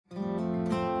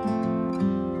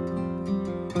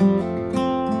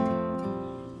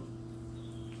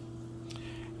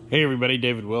Hey everybody,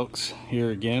 David Wilkes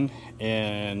here again,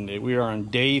 and we are on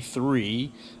day 3.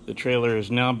 The trailer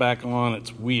is now back on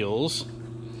its wheels,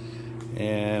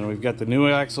 and we've got the new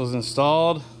axles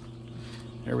installed.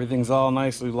 Everything's all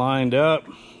nicely lined up.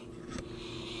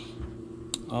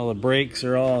 All the brakes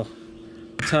are all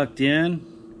tucked in.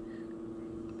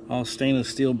 All stainless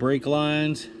steel brake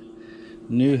lines,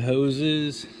 new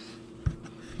hoses.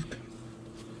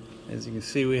 As you can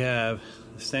see, we have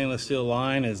the stainless steel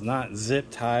line is not zip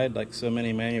tied like so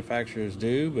many manufacturers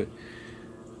do, but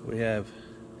we have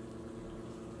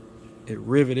it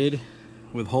riveted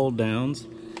with hold downs.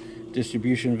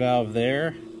 Distribution valve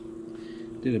there.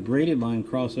 Did a braided line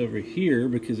crossover here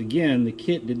because again the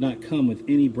kit did not come with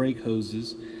any brake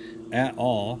hoses at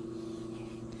all.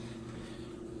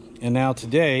 And now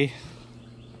today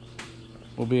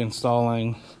we'll be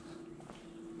installing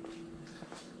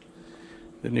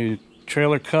the new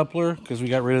trailer coupler because we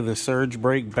got rid of the surge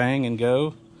brake bang and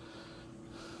go,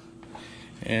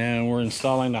 and we're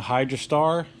installing the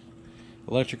Hydrostar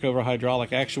electric over hydraulic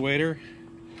actuator,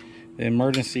 the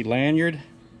emergency lanyard,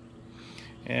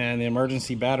 and the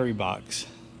emergency battery box.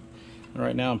 And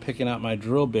right now I'm picking out my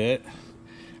drill bit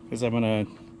because I'm going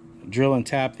to drill and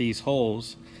tap these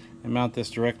holes and mount this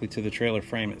directly to the trailer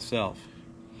frame itself.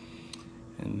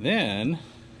 And then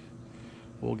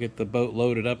we'll get the boat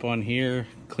loaded up on here,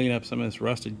 clean up some of this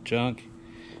rusted junk,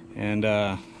 and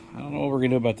I don't know what we're gonna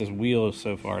do about this wheel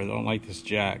so far. I don't like this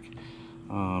jack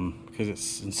because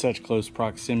it's in such close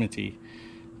proximity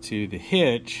to the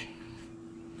hitch.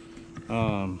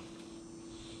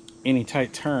 Any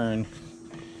tight turn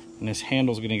and this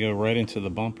handle's gonna go right into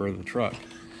the bumper of the truck.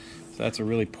 So that's a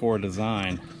really poor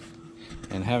design,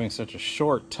 and having such a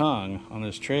short tongue on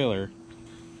this trailer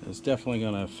is definitely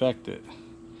gonna affect it.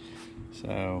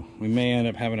 So we may end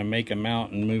up having to make a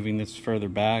mount and moving this further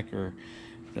back, or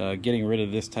getting rid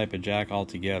of this type of jack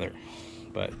altogether.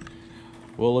 But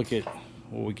we'll look at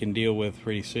what we can deal with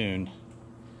pretty soon,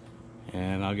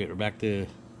 and I'll get back to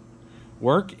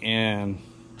work and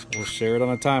we'll share it on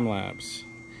a time lapse.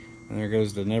 And there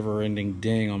goes the never-ending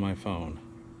ding on my phone.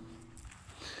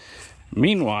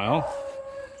 Meanwhile,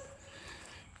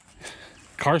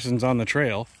 Carson's on the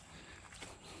trail.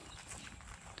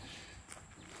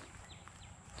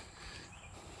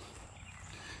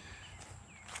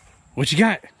 What you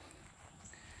got?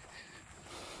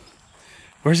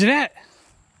 Where's it at?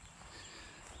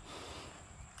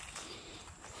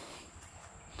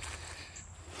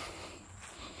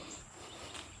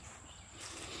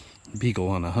 Beagle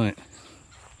on a hunt.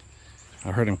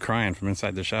 I heard him crying from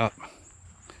inside the shop.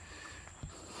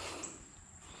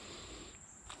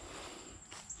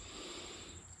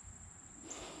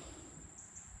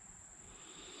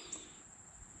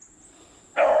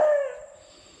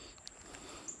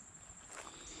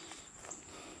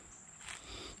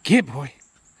 Get it, boy.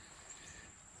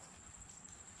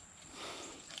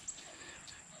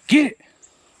 Get it.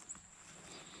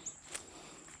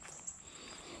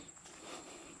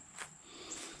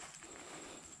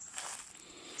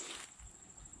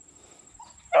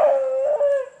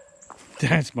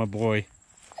 That's my boy.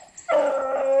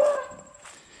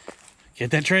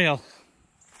 Get that trail.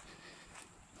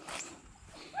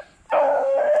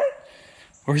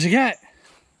 Where's he at?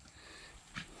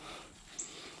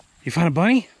 You found a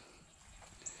bunny?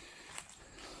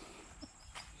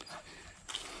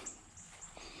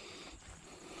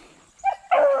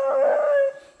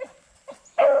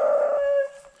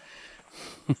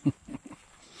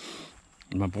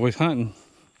 My boy's hunting.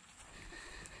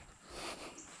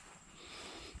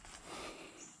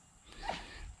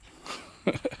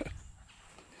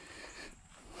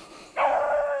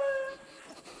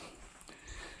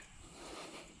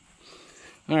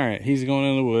 All right, he's going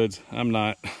in the woods. I'm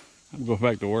not. I'm going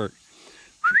back to work.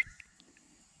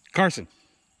 Carson,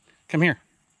 come here.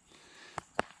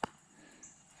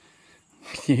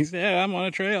 He said, I'm on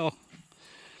a trail.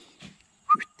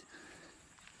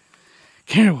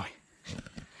 Come here, boy.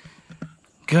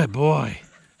 Good boy.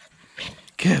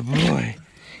 Good boy.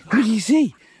 What do you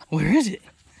see? Where is it?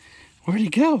 Where'd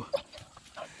it go?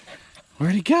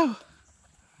 Where'd it go?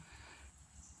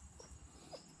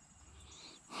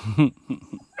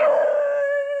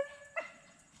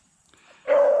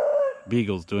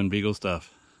 Beagle's doing Beagle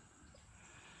stuff.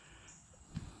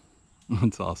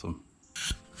 That's awesome.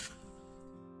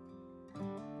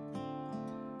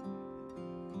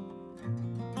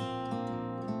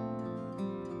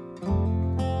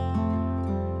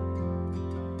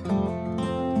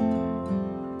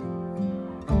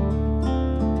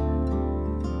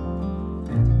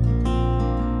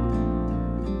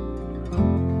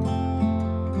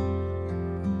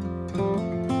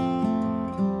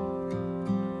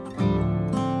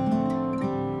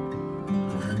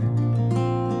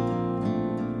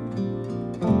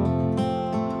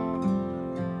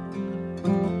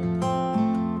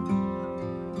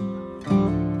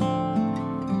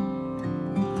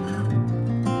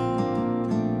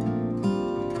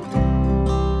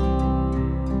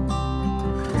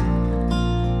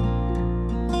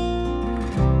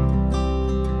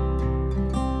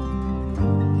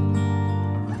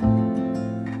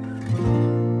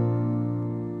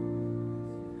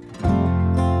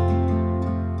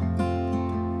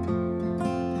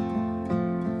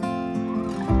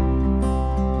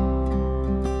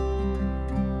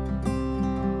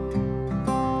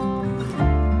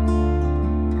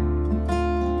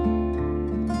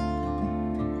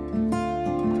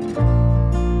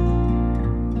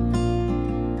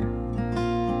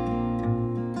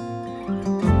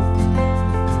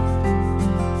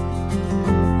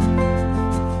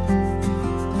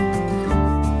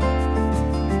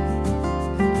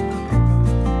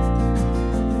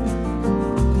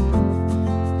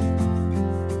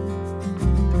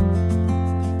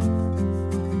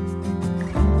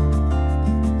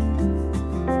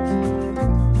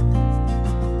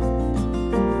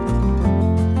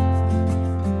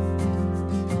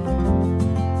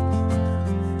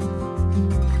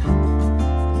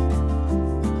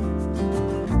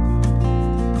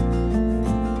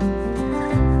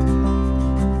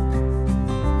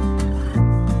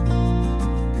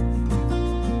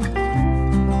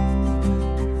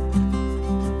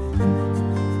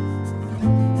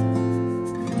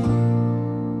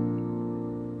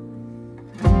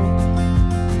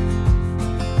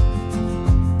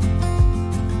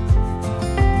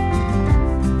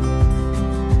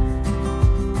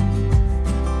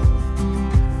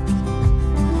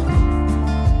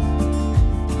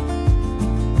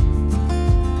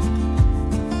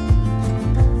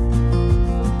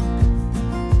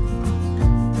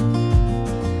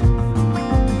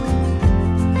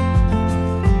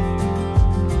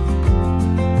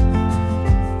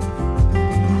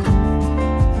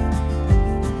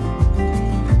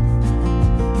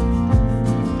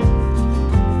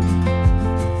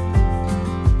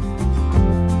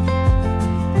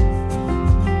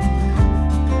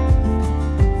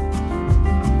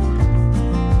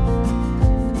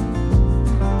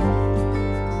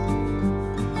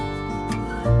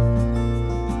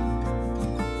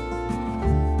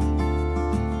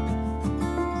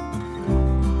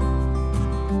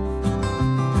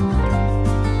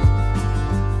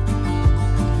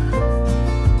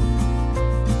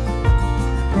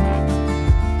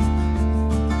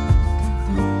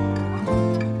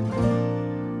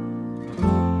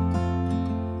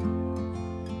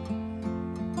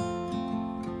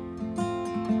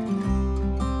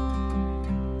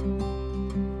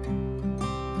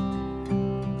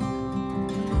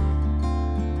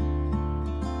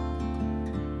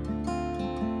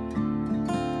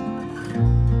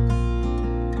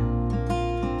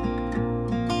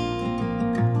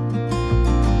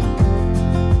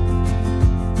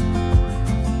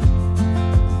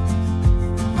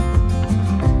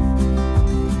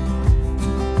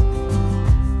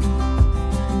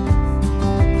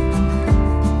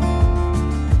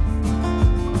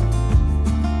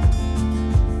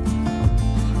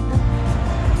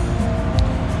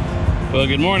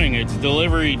 Good morning. It's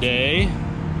delivery day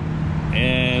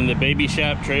and the baby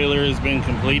Chap trailer has been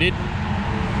completed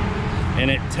and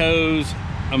it tows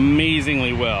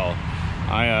amazingly well.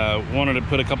 I wanted to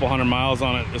put a couple hundred miles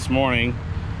on it this morning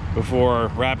before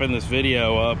wrapping this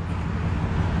video up.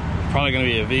 It's probably going to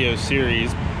be a video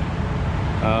series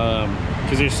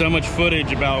because there's so much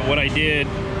footage about what I did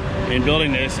in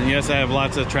building this, and yes, I have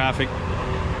lots of traffic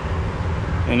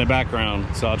in the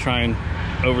background, so I'll try and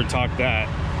over talk that.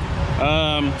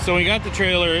 So we got the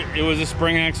trailer. It was a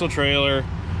spring axle trailer,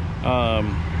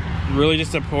 really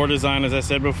just a poor design, as I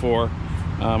said before.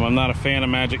 I'm not a fan of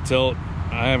magic tilt.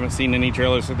 I haven't seen any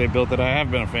trailers that they built that I have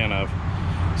been a fan of.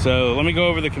 So let me go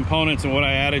over the components and what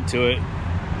I added to it.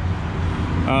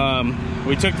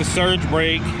 We took the surge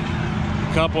brake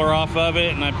coupler off of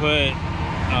it and I put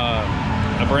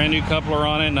a brand new coupler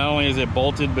on it. Not only is it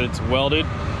bolted, but it's welded,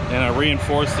 and I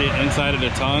reinforced it inside of the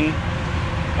tongue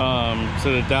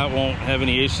so that won't have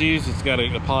any issues. It's got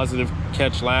a positive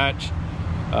catch latch.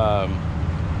 Got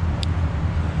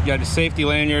a safety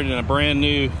lanyard and a brand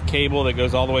new cable that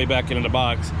goes all the way back into the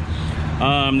box.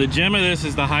 The gem of this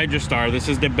is the Hydrostar. This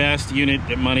is the best unit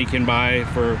that money can buy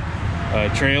for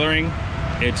trailering.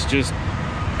 It's just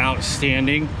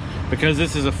outstanding. Because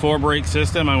this is a 4-brake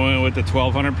system, I went with the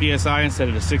 1200 PSI instead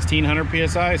of the 1600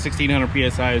 PSI.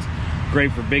 1600 PSI is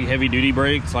great for big heavy duty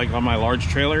brakes like on my large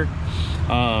trailer.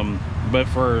 But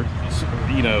for,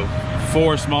 you know,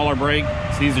 4 smaller brakes,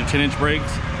 these are 10-inch brakes,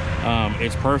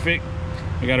 it's perfect.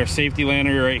 We got our safety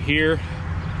lanyard right here,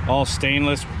 all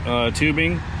stainless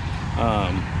tubing.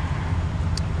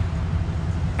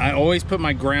 I always put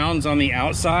my grounds on the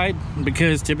outside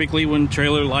because typically when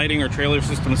trailer lighting or trailer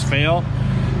systems fail,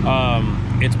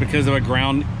 it's because of a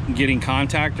ground getting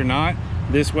contact or not.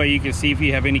 This way you can see if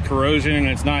you have any corrosion and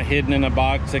it's not hidden in a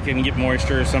box that can get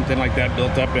moisture or something like that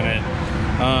built up in it.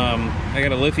 I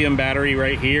got a lithium battery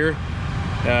right here,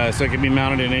 so it can be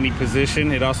mounted in any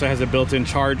position. It also has a built-in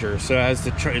charger, so as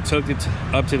it's hooked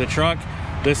up to the truck,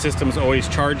 this system is always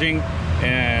charging,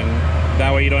 and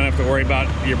that way you don't have to worry about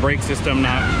your brake system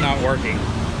not working.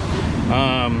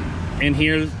 In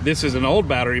here, this is an old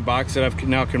battery box that I've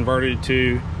now converted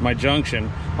to my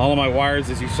junction. All of my wires,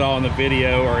 as you saw in the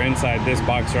video, are inside this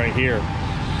box right here.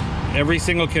 Every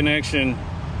single connection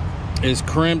is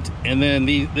crimped, and then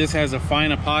this has a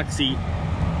fine epoxy.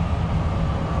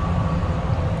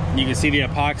 You can see the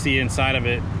epoxy inside of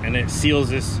it, and it seals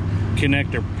this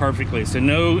connector perfectly. So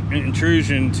no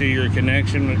intrusion to your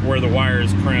connection where the wire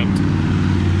is crimped.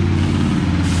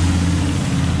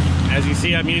 As you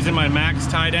see, I'm using my Max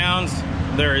tie downs.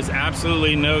 There is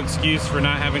absolutely no excuse for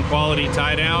not having quality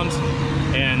tie downs,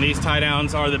 and these tie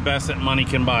downs are the best that money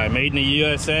can buy. Made in the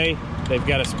USA. They've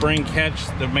got a spring catch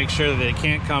to make sure that it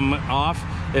can't come off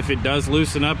if it does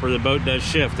loosen up or the boat does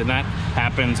shift, and that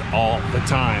happens all the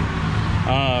time.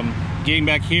 Getting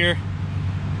back here,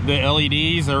 the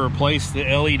LEDs are replace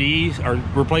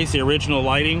the original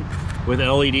lighting with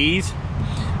LEDs.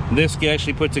 This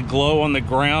actually puts a glow on the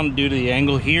ground due to the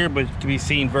angle here, but it can be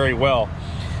seen very well.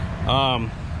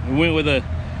 We went with a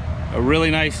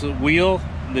really nice wheel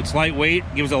that's lightweight,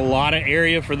 gives a lot of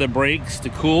area for the brakes to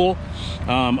cool.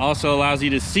 Also allows you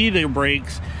to see the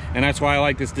brakes, and that's why I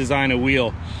like this design of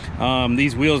wheel.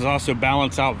 These wheels also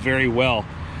balance out very well.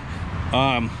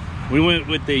 We went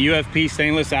with the UFP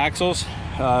stainless axles.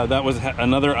 That was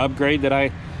another upgrade that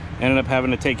I ended up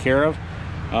having to take care of.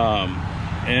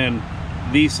 And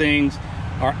these things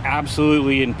are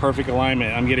absolutely in perfect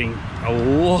alignment. I'm getting a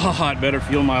lot better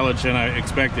fuel mileage than I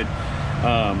expected,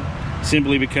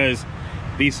 simply because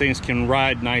these things can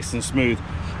ride nice and smooth.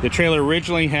 The trailer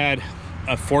originally had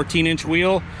a 14-inch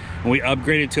wheel, and we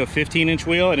upgraded to a 15-inch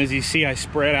wheel, and as you see, I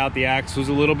spread out the axles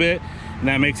a little bit, and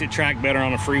that makes it track better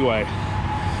on a freeway.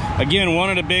 Again, one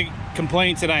of the big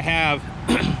complaints that I have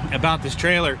about this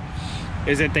trailer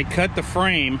is that they cut the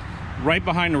frame right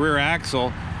behind the rear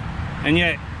axle and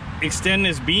yet extend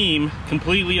this beam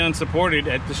completely unsupported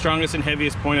at the strongest and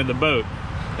heaviest point of the boat.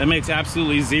 That makes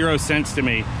absolutely zero sense to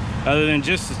me, other than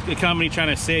just the company trying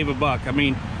to save a buck. I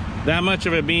mean, that much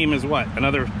of a beam is what,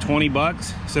 another 20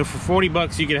 bucks? So for 40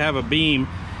 bucks you could have a beam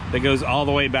that goes all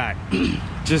the way back.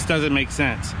 Just doesn't make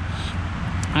sense.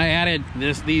 I added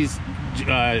these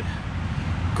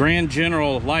Grand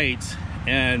General lights,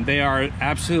 and they are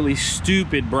absolutely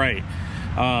stupid bright.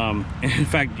 In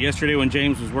fact, yesterday when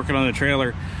James was working on the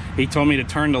trailer, he told me to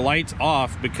turn the lights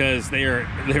off because they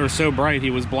were so bright he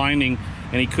was blinding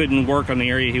and he couldn't work on the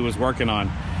area he was working on.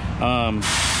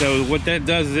 So what that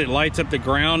does is it lights up the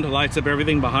ground, lights up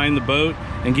everything behind the boat,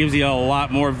 and gives you a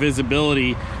lot more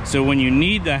visibility. So when you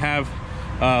need to have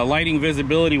lighting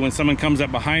visibility when someone comes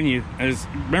up behind you.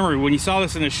 Remember, when you saw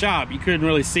this in the shop, you couldn't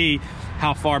really see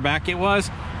how far back it was,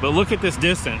 but look at this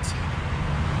distance.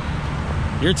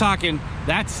 You're talking,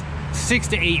 that's 6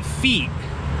 to 8 feet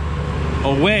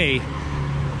away.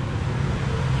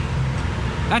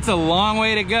 That's a long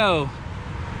way to go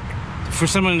for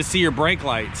someone to see your brake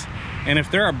lights. And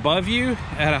if they're above you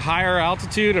at a higher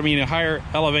altitude, I mean a higher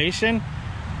elevation,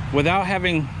 without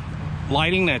having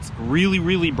lighting that's really,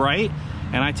 really bright,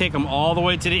 and I take them all the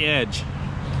way to the edge.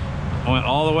 I went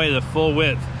all the way to the full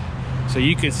width, so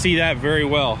you can see that very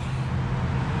well.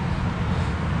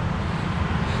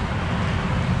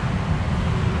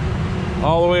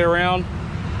 All the way around.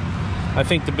 I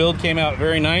think the build came out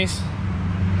very nice.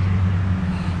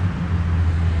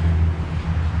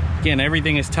 Again,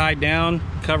 everything is tied down,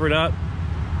 covered up,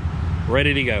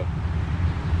 ready to go.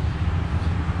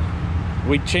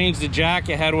 We changed the jack.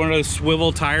 It had one of those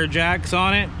swivel tire jacks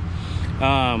on it.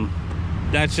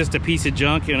 That's just a piece of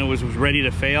junk and it was ready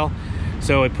to fail.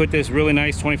 So I put this really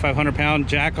nice 2,500 pound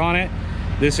jack on it.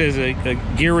 This is a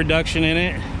gear reduction in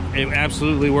it. It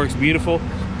absolutely works beautiful.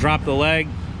 Drop the leg,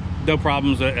 no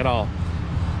problems at all.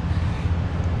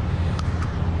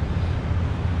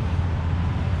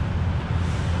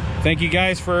 Thank you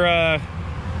guys for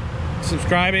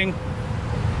subscribing.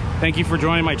 Thank you for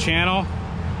joining my channel,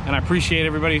 and I appreciate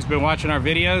everybody who's been watching our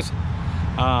videos.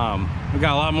 We've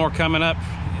got a lot more coming up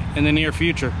in the near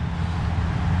future.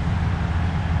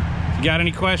 If you got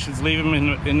any questions, leave them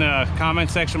in the comment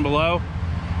section below.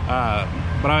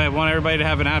 But I want everybody to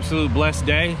have an absolute blessed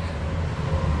day.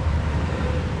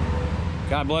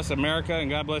 God bless America, and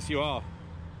God bless you all.